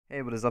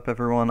Hey, what is up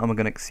everyone,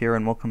 Omogonix here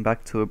and welcome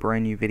back to a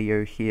brand new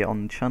video here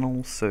on the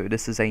channel. So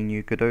this is a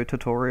new Godot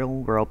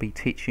tutorial where I'll be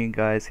teaching you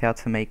guys how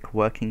to make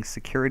working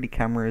security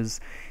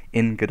cameras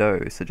in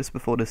Godot. So just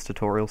before this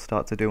tutorial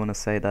starts, I do want to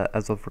say that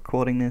as of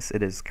recording this,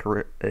 it is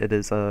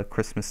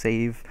Christmas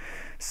Eve.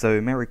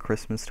 So Merry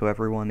Christmas to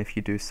everyone if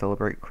you do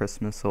celebrate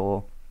Christmas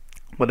or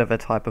whatever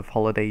type of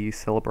holiday you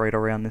celebrate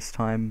around this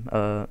time.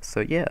 So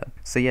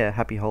yeah,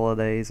 happy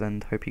holidays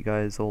and hope you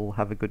guys all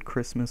have a good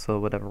Christmas or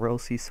whatever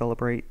else you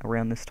celebrate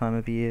around this time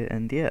of year,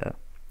 and yeah.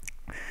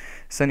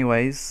 So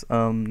anyways,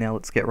 now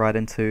let's get right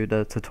into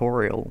the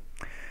tutorial.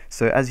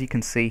 So as you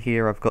can see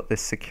here, I've got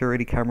this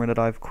security camera that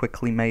I've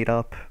quickly made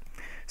up.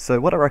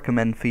 So what I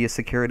recommend for your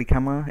security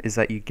camera is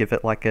that you give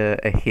it like a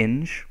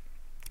hinge.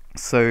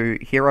 So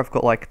here I've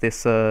got like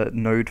this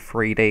node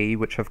 3D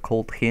which I've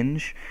called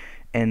hinge,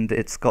 and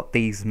it's got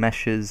these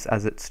meshes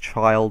as its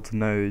child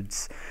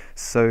nodes.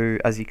 So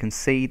as you can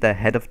see, the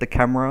head of the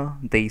camera,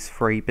 these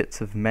three bits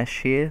of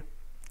mesh here,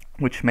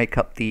 which make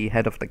up the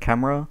head of the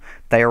camera,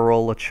 they are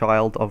all a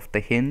child of the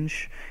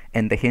hinge,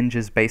 and the hinge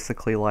is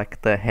basically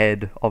like the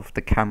head of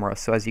the camera.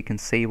 So as you can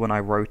see, when I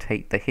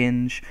rotate the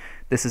hinge,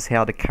 this is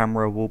how the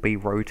camera will be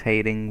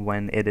rotating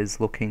when it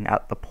is looking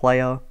at the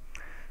player.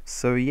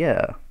 So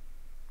yeah.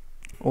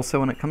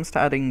 Also, when it comes to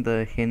adding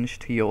the hinge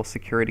to your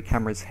security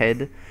camera's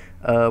head,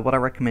 what I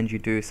recommend you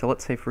do, so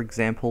let's say for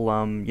example,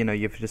 you know,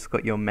 you've just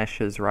got your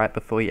meshes right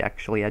before you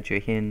actually add your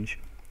hinge.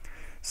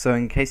 So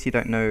in case you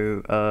don't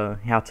know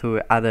how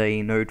to add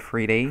a node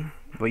 3D,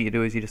 what you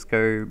do is you just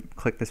go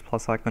click this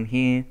plus icon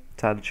here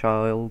to add a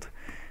child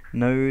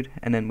node,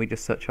 and then we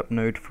just search up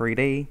node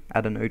 3D,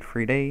 add a node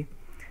 3D.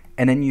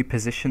 And then you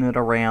position it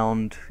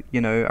around, you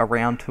know,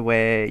 around to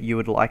where you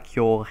would like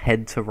your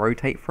head to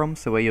rotate from,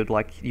 so where you'd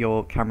like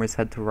your camera's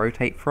head to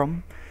rotate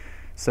from.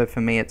 So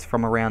for me it's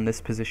from around this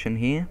position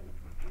here.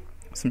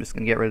 So I'm just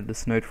going to get rid of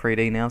this node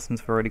 3D now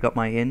since I've already got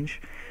my hinge.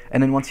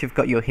 And then once you've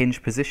got your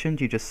hinge positioned,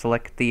 you just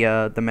select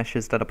the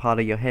meshes that are part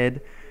of your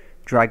head,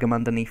 drag them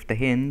underneath the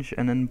hinge,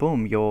 and then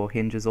boom, your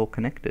hinge is all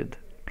connected.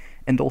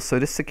 And also,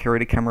 this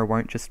security camera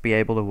won't just be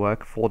able to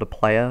work for the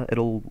player,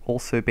 it'll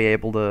also be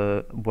able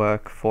to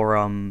work for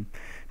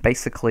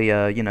basically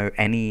you know,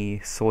 any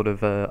sort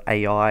of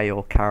AI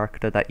or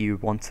character that you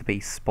want to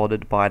be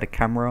spotted by the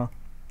camera,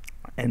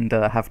 and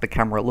have the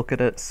camera look at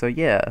it. So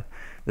yeah,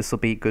 this will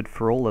be good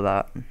for all of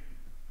that.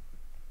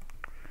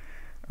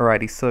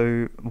 Alrighty,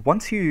 so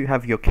once you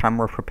have your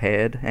camera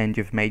prepared and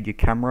you've made your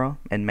camera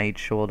and made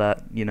sure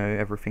that, you know,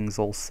 everything's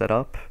all set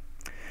up,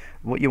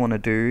 what you want to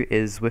do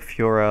is with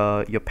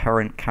your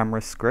parent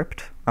camera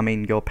script,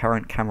 your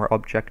parent camera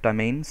object,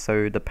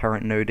 so the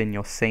parent node in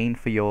your scene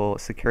for your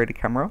security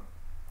camera,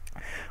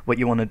 what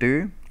you want to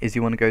do is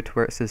you want to go to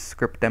where it says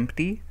script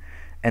empty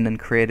and then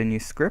create a new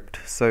script.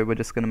 So we're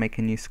just going to make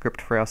a new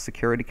script for our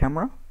security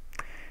camera.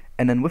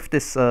 And then with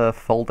this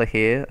folder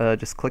here,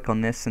 just click on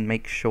this and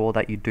make sure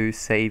that you do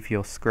save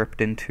your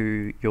script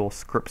into your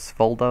scripts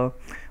folder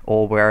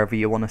or wherever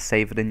you want to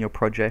save it in your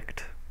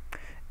project.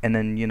 And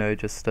then, you know,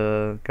 just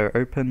go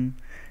open,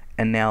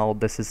 and now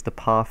this is the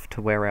path to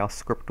where our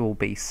script will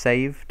be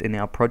saved in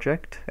our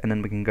project, and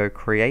then we can go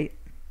create,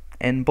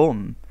 and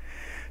boom.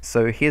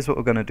 So here's what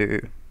we're going to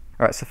do.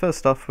 Alright, so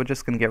first off, we're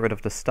just going to get rid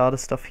of the starter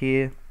stuff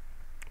here,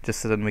 just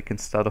so then we can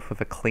start off with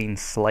a clean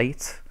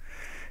slate.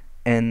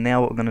 And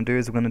now what we're going to do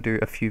is we're going to do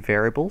a few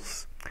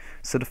variables.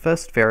 So the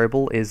first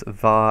variable is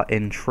var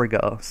in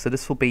trigger. So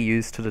this will be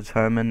used to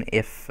determine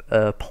if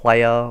a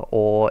player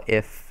or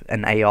if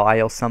an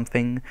AI or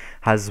something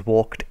has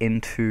walked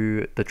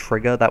into the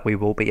trigger that we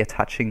will be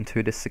attaching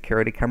to this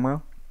security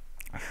camera.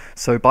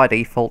 So by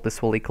default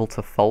this will equal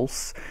to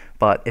false,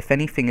 but if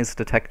anything is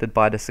detected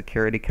by the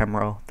security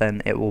camera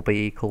then it will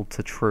be equal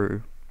to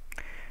true.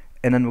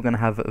 And then we're going to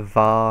have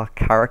var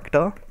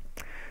character.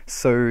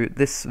 So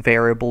this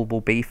variable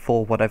will be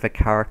for whatever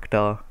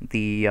character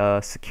the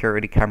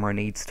security camera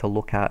needs to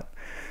look at.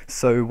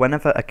 So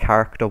whenever a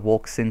character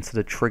walks into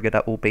the trigger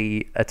that will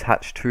be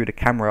attached to the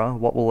camera,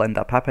 what will end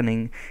up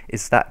happening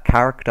is that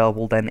character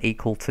will then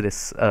equal to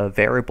this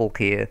variable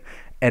here,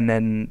 and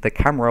then the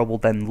camera will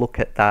then look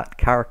at that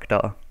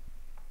character.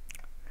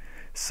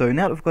 So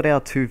now that we've got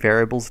our two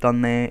variables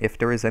done there, if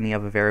there is any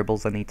other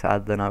variables I need to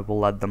add, then I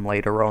will add them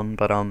later on,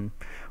 but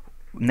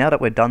now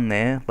that we're done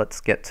there, let's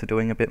get to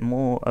doing a bit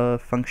more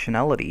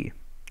functionality.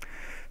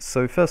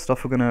 So first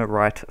off, we're going to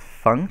write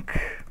func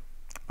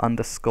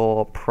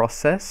underscore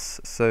process.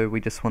 So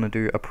we just want to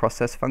do a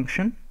process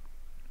function.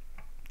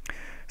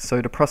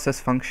 So the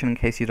process function, in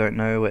case you don't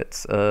know,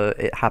 it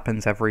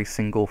happens every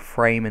single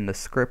frame in the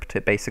script.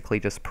 It basically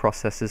just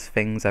processes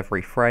things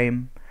every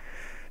frame.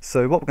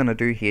 So what we're going to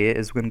do here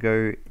is we're going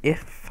to go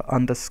if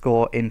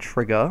underscore in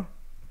trigger,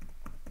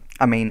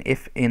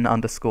 if in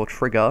underscore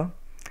trigger.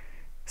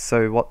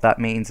 So what that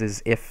means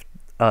is if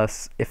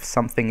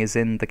something is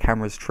in the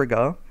camera's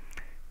trigger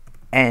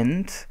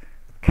and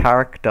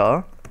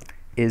character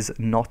is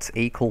not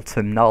equal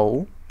to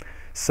null,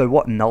 So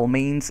what null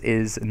means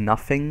is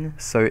nothing.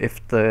 So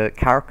if the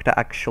character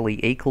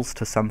actually equals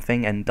to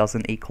something and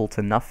doesn't equal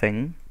to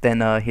nothing, then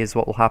here's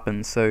what will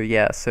happen. So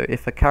yeah, so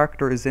if a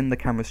character is in the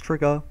camera's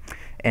trigger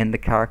and the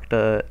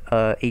character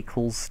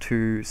equals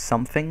to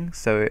something,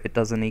 so it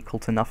doesn't equal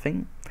to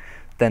nothing,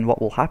 then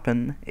what will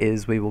happen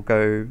is we will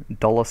go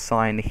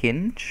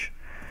 $hinge.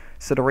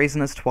 So the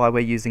reason as to why we're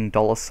using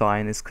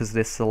 $ is because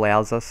this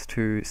allows us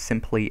to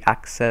simply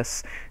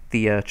access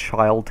the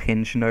child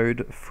hinge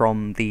node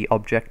from the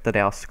object that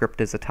our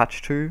script is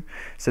attached to.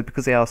 So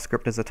because our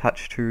script is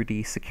attached to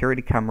the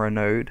security camera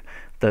node,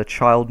 the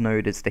child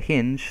node is the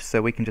hinge,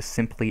 so we can just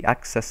simply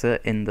access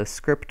it in the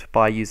script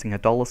by using a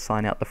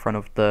 $ out the front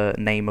of the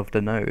name of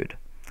the node.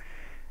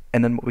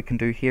 And then what we can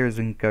do here is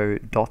we can go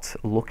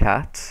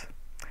 .lookat.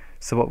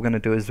 So what we're going to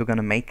do is we're going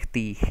to make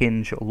the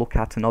hinge look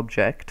at an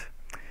object,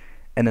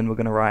 and then we're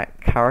going to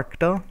write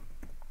character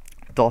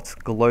dot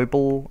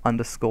global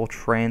underscore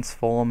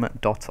transform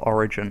dot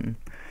origin.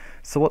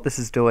 So what this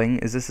is doing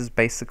is this is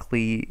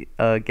basically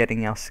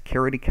getting our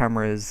security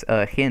camera's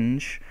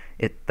hinge,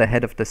 the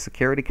head of the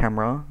security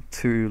camera,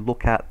 to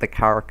look at the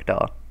character.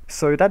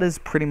 So that is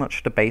pretty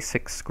much the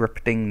basic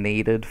scripting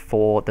needed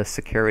for the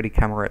security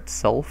camera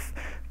itself,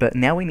 but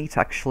now we need to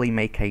actually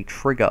make a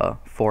trigger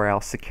for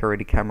our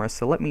security camera,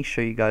 so let me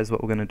show you guys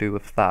what we're going to do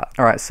with that.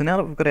 Alright, so now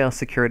that we've got our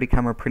security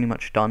camera pretty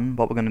much done,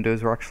 what we're going to do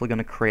is we're actually going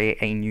to create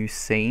a new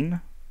scene.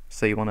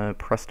 So you want to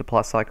press the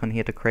plus icon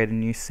here to create a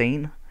new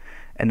scene,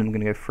 and then we're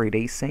going to go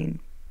 3D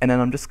scene. And then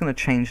I'm just going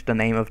to change the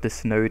name of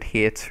this node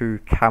here to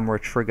camera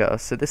trigger.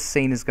 So this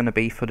scene is going to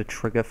be for the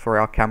trigger for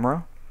our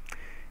camera.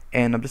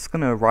 And I'm just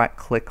going to right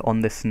click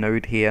on this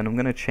node here, and I'm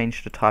going to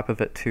change the type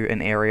of it to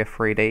an area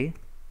 3D.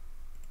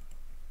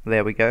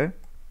 There we go.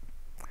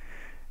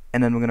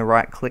 And then we're going to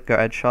right click, go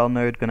add child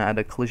node, going to add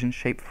a collision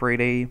shape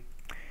 3D.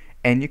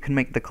 And you can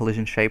make the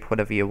collision shape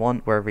whatever you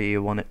want, wherever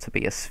you want it to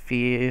be, a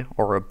sphere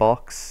or a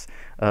box.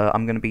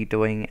 I'm going to be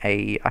doing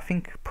I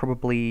think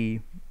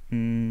probably,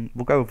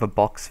 we'll go with a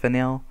box for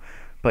now,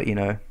 but you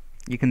know,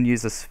 you can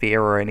use a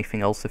sphere or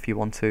anything else if you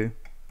want to.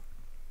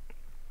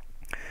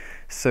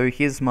 So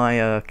here's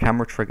my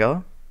camera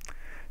trigger.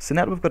 So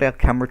now that we've got our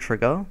camera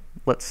trigger,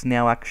 let's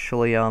now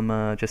actually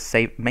just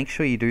make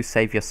sure you do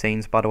save your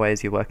scenes, by the way,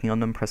 as you're working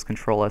on them. Press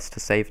Ctrl S to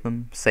save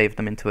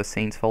them into a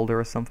scenes folder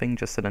or something,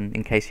 just so then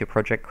in case your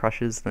project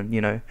crashes, then you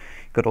know,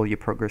 you've got all your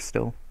progress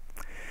still.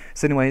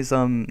 So anyways,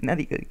 now that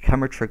you got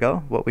camera trigger,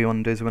 what we want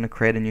to do is we want to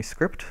create a new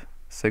script.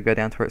 So go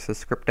down to where it says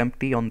script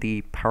empty on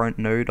the parent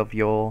node of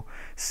your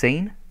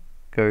scene,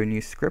 go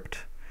new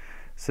script.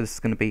 So this is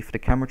going to be for the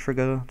camera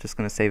trigger, just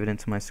going to save it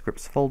into my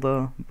scripts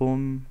folder,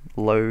 boom,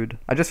 load.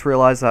 I just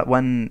realized that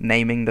when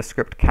naming the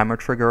script camera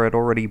trigger, it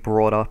already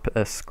brought up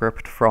a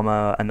script from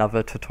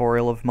another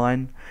tutorial of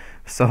mine.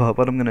 So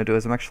what I'm going to do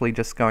is I'm actually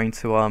just going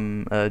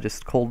to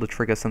just call the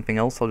trigger something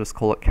else. I'll just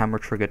call it camera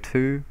trigger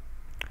 2.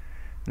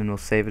 Then we'll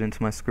save it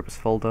into my scripts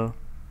folder.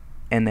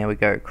 And there we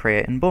go,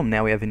 create, and boom,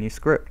 now we have a new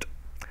script.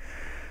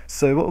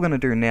 So what we're going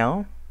to do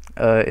now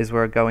is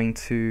we're going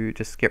to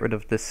just get rid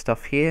of this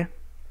stuff here.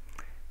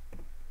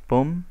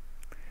 Boom.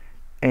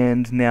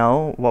 And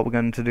now what we're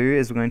going to do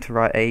is we're going to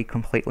write a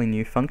completely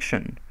new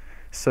function.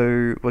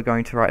 So we're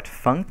going to write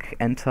func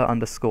enter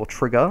underscore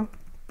trigger,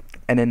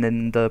 and then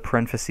in the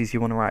parentheses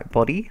you want to write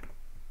body.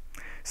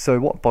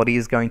 So what body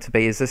is going to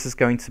be is this is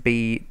going to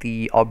be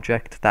the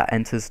object that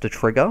enters the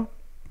trigger.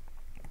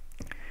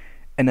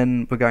 And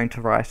then we're going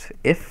to write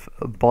if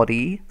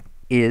body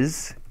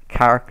is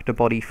character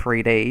body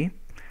 3D.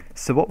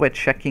 So what we're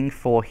checking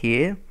for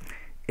here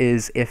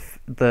is if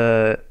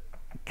the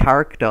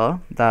character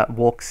that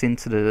walks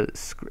into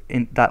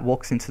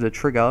the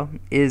trigger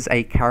is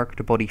a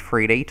character body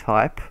 3D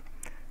type,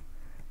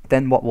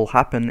 then what will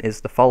happen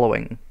is the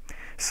following.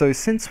 So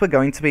since we're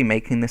going to be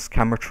making this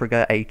camera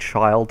trigger a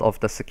child of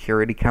the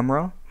security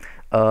camera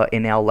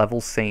in our level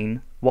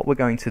scene, what we're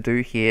going to do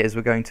here is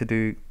we're going to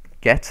do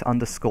get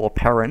underscore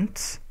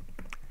parent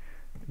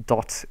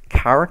dot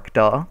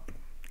character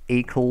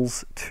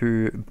equals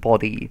to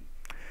body.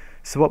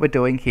 So what we're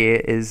doing here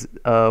is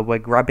we're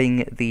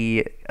grabbing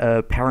the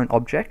parent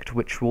object,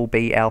 which will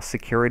be our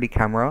security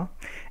camera,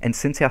 and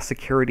since our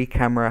security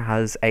camera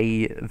has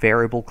a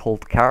variable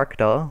called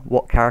character,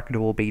 what character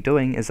will be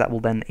doing is that will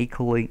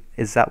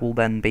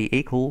then be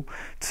equal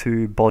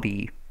to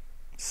body.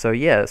 So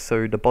yeah,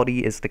 so the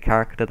body is the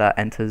character that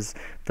enters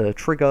the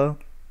trigger,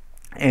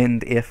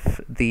 and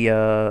if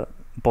the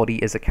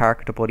body is a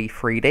character body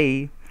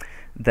 3D,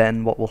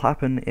 then what will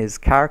happen is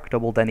character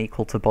will then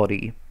equal to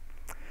body.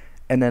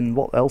 And then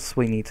what else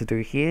we need to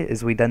do here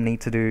is we then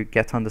need to do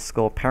get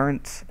underscore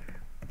parent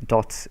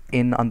dot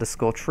in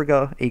underscore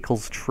trigger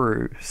equals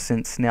true,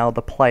 since now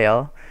the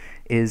player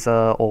is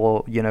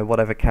or you know,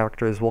 whatever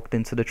character has walked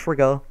into the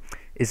trigger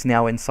is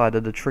now inside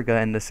of the trigger,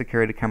 and the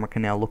security camera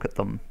can now look at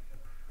them.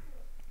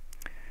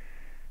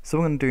 So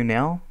what we're going to do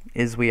now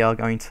is we are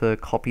going to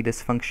copy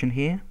this function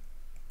here,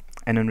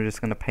 and then we're just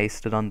going to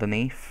paste it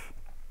underneath,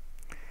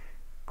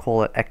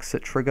 call it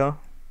exit trigger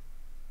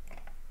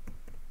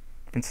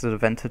instead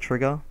of enter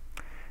trigger,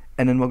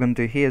 And then what we're going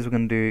to do here is we're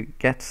going to do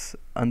get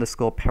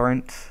underscore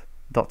parent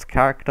dot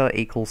character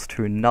equals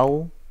to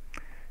null,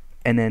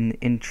 and then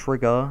in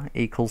trigger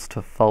equals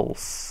to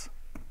false.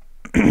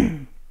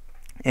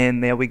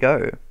 And there we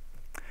go.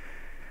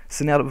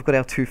 So now that we've got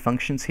our two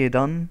functions here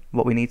done,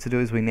 what we need to do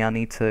is we now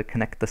need to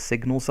connect the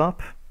signals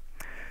up.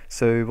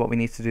 So what we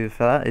need to do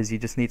for that is you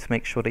just need to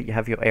make sure that you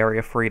have your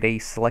area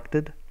 3D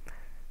selected.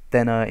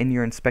 Then in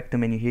your inspector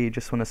menu here, you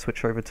just want to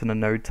switch over to the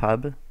node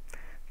tab.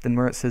 Then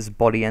where it says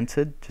body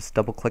entered, just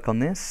double click on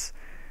this.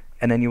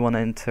 And then you want to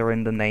enter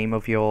in the name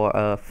of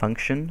your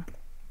function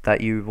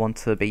that you want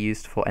to be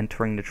used for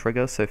entering the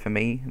trigger. So for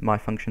me, my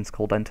function's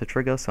called enter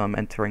trigger, so I'm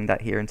entering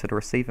that here into the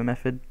receiver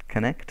method,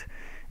 connect,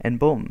 and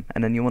boom.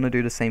 And then you want to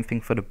do the same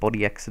thing for the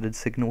body exited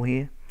signal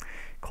here.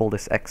 Call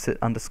this exit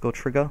underscore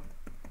trigger,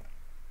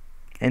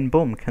 and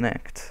boom,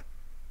 connect.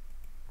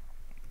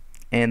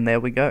 And there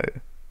we go.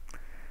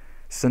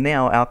 So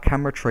now our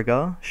camera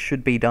trigger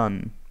should be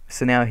done.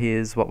 So now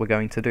here's what we're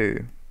going to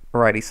do.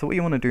 Alrighty, so what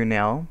you want to do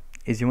now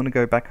is you want to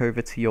go back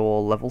over to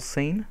your level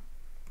scene.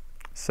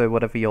 So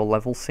whatever your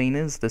level scene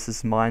is, this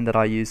is mine that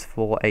I use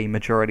for a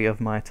majority of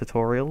my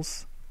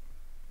tutorials.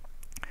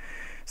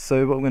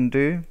 So what we're going to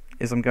do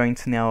is I'm going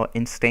to now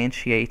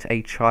instantiate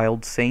a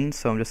child scene.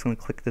 So I'm just going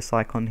to click this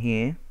icon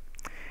here,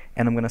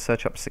 and I'm going to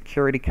search up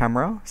security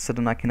camera, so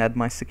then I can add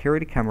my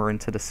security camera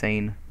into the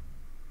scene.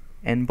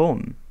 And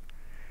boom.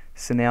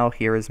 So now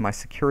here is my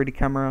security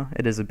camera.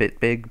 It is a bit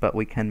big, but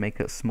we can make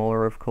it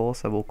smaller, of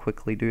course. I will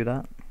quickly do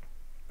that.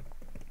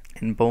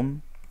 And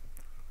boom.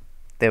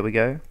 There we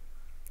go.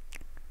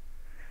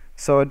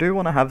 So I do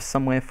want to have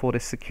somewhere for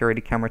this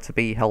security camera to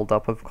be held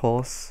up, of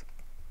course.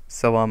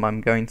 So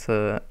I'm going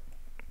to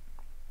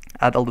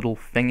add a little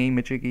thingy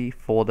majiggy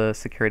for the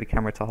security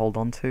camera to hold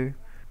on to.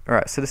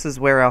 Alright, so this is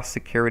where our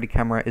security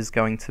camera is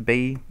going to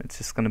be. It's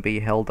just going to be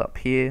held up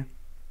here.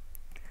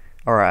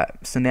 Alright,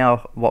 so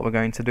now what we're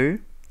going to do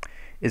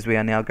is we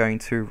are now going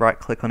to right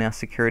click on our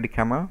security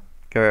camera,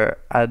 we're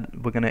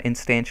going to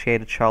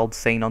instantiate a child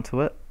scene onto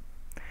it,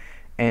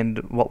 and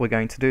what we're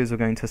going to do is we're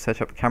going to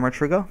search up camera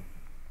trigger,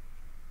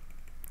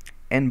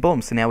 and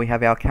boom, so now we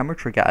have our camera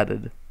trigger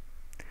added.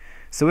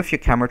 So with your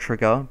camera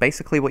trigger,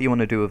 basically what you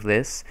want to do with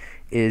this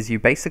is you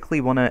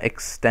basically want to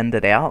extend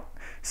it out,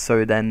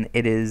 so then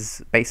it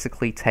is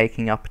basically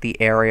taking up the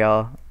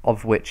area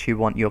of which you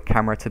want your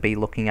camera to be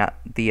looking at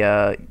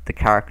the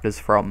characters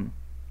from.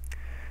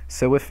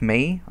 So with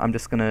me, I'm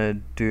just going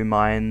to do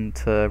mine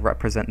to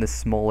represent this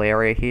small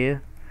area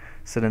here.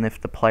 So then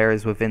if the player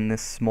is within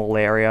this small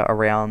area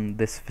around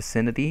this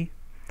vicinity,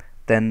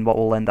 then what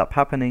will end up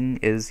happening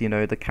is, you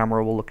know, the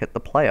camera will look at the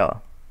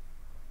player.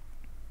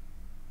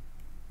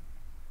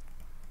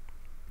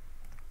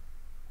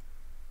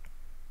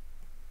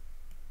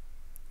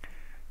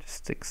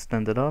 Just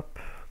extend it up,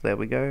 there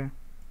we go,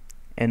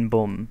 and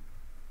boom.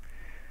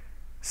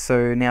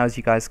 So now as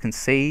you guys can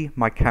see,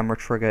 my camera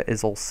trigger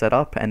is all set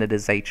up and it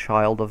is a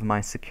child of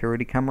my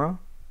security camera.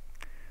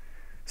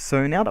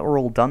 So now that we're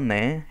all done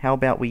there, how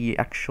about we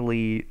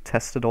actually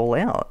test it all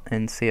out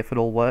and see if it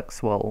all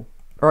works well.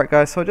 Alright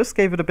guys, so I just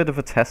gave it a bit of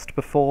a test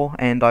before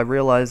and I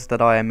realized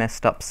that I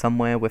messed up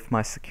somewhere with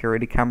my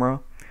security camera.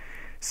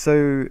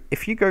 So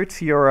if you go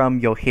to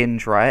your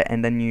hinge, right,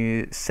 and then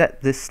you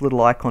set this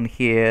little icon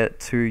here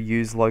to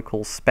use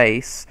local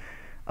space,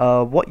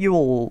 what you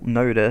will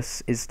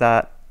notice is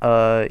that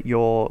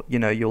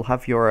you'll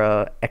have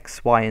your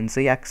X, Y, and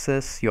Z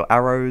axis, your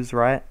arrows,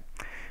 right?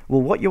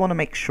 Well, what you want to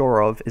make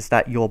sure of is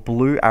that your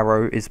blue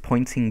arrow is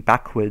pointing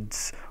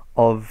backwards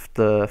of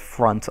the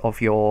front of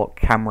your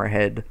camera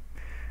head.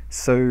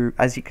 So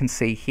as you can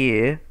see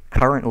here,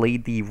 currently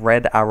the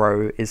red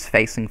arrow is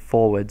facing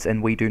forwards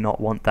and we do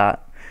not want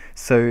that.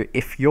 So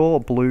if your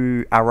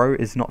blue arrow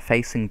is not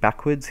facing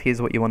backwards,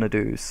 here's what you want to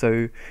do.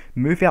 So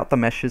move out the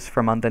meshes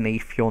from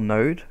underneath your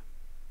node,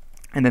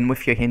 and then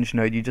with your hinge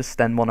node you just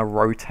then want to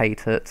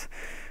rotate it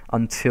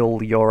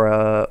until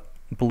your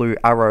blue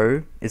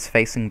arrow is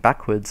facing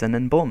backwards, and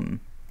then boom.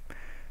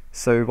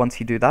 So once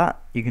you do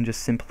that, you can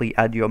just simply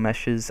add your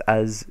meshes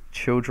as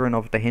children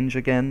of the hinge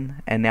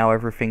again, and now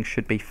everything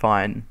should be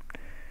fine.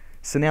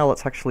 So now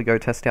let's actually go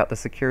test out the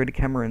security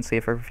camera and see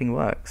if everything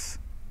works.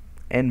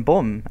 And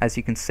boom, as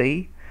you can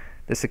see,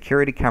 the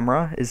security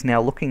camera is now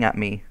looking at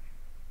me.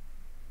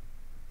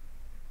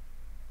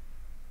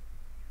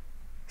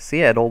 So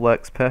yeah, it all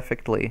works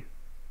perfectly.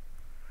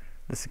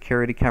 The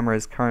security camera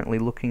is currently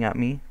looking at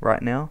me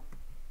right now.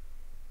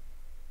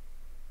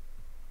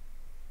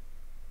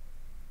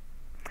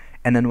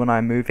 And then when I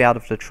move out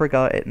of the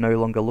trigger, it no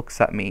longer looks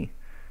at me.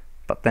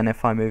 But then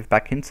if I move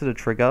back into the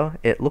trigger,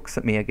 it looks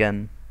at me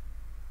again.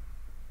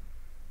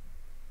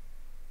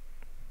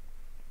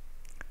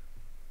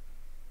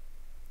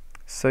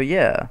 So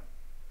yeah.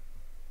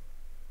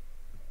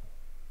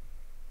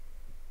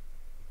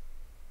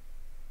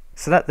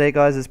 So that there,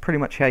 guys, is pretty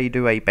much how you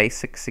do a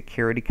basic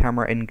security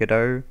camera in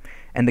Godot.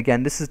 And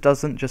again,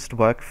 doesn't just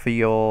work for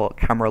your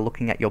camera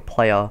looking at your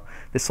player,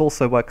 this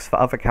also works for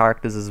other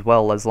characters as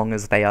well, as long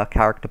as they are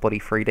character body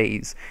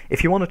 3Ds.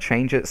 If you want to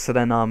change it so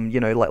then,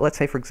 like let's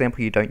say for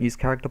example you don't use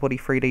character body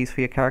 3Ds for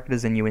your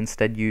characters and you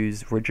instead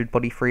use rigid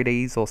body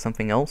 3Ds or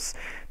something else,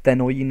 then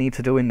all you need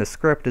to do in the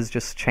script is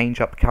just change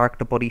up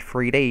character body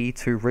 3D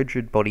to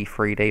rigid body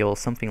 3D or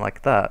something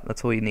like that.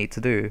 That's all you need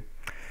to do.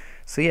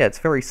 So yeah, it's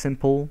very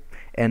simple,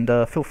 and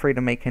feel free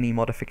to make any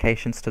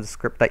modifications to the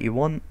script that you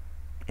want,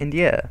 and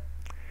yeah.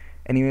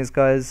 Anyways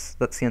guys,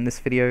 that's the end of this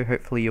video.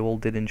 Hopefully you all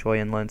did enjoy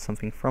and learn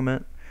something from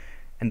it,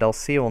 and I'll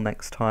see you all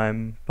next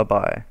time. Bye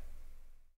bye.